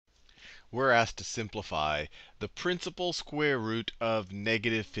we're asked to simplify the principal square root of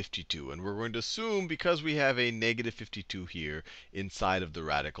negative 52. And we're going to assume, because we have a negative 52 here inside of the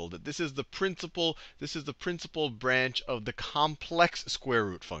radical, that this is the principal branch of the complex square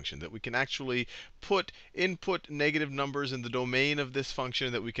root function, that we can actually input negative numbers in the domain of this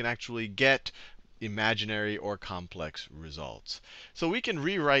function, that we can actually get imaginary or complex results. So we can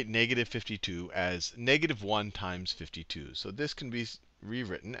rewrite negative 52 as negative 1 times 52. So this can be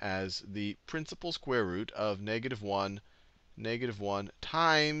rewritten as the principal square root of negative 1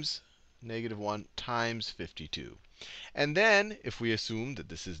 times negative 1 times 52. And then, if we assume that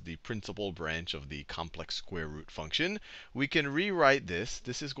this is the principal branch of the complex square root function, we can rewrite this.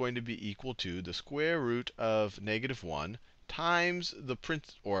 This is going to be equal to the square root of negative 1 times the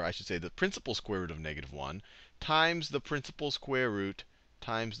principal square root of negative 1 times the principal square root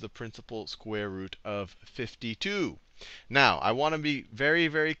of 52. Now, I want to be very,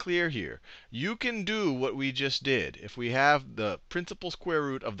 very clear here. You can do what we just did. If we have the principal square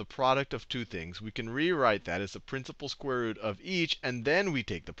root of the product of two things, we can rewrite that as the principal square root of each, and then we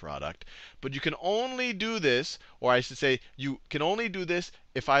take the product. But you can only do this, or I should say, you can only do this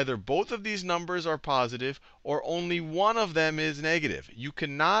if either both of these numbers are positive or only one of them is negative. You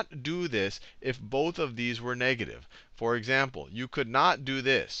cannot do this if both of these were negative. For example, you could not do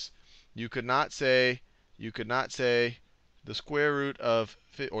this. You could not say the square root of,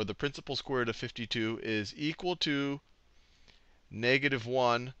 or the principal square root of 52 is equal to negative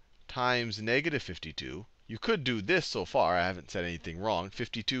 1 times negative 52. You could do this so far. I haven't said anything wrong.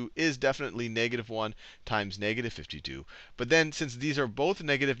 52 is definitely negative 1 times negative 52. But then, since these are both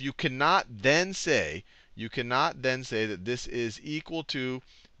negative, you cannot then say that this is equal to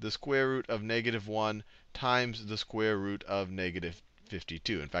the square root of negative 1 times the square root of negative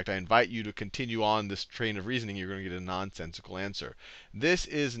 52. In fact, I invite you to continue on this train of reasoning. You're going to get a nonsensical answer. This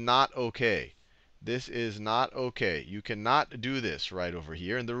is not OK. This is not OK. You cannot do this right over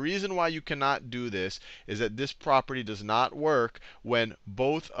here. And the reason why you cannot do this is that this property does not work when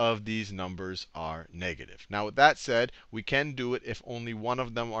both of these numbers are negative. Now, with that said, we can do it if only one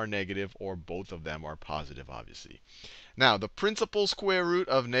of them are negative or both of them are positive, obviously. Now, the principal square root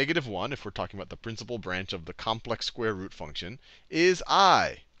of negative 1, if we're talking about the principal branch of the complex square root function, is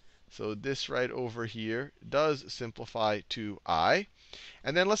I. So this right over here does simplify to I.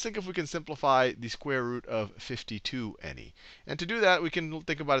 And then let's think if we can simplify the square root of 52 any. And to do that, we can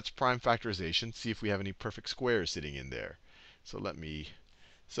think about its prime factorization, see if we have any perfect squares sitting in there. So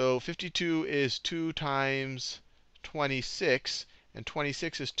 52 is 2 times 26, and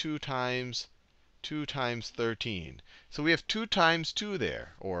 26 is 2 times 13. So we have 2 times 2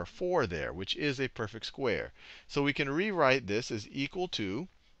 there, or 4 there, which is a perfect square. So we can rewrite this as equal to,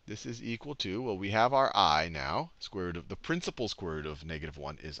 well, we have our I now. The principal square root of negative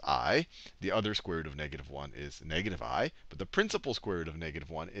 1 is I. The other square root of negative 1 is negative I. But the principal square root of negative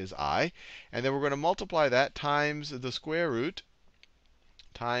 1 is I. And then we're going to multiply that times the square root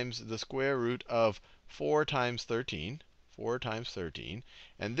of 4 times 13. 4 times 13.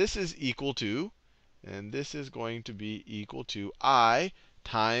 And this is equal to, and this is going to be equal to I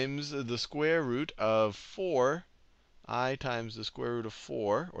times the square root of 4. I times the square root of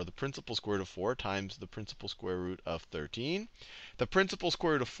 4, or the principal square root of 4, times the principal square root of 13. The principal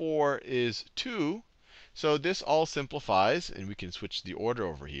square root of 4 is 2. So this all simplifies, and we can switch the order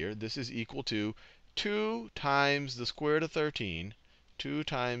over here. This is equal to 2 times the square root of 13, 2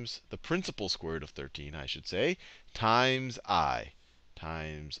 times the principal square root of 13, I should say, times I.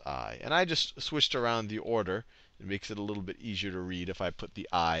 And I just switched around the order. It makes it a little bit easier to read if I put the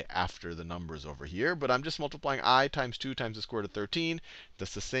I after the numbers over here. But I'm just multiplying I times 2 times the square root of 13.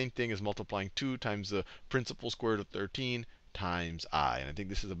 That's the same thing as multiplying 2 times the principal square root of 13 times I. And I think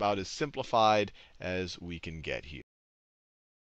this is about as simplified as we can get here.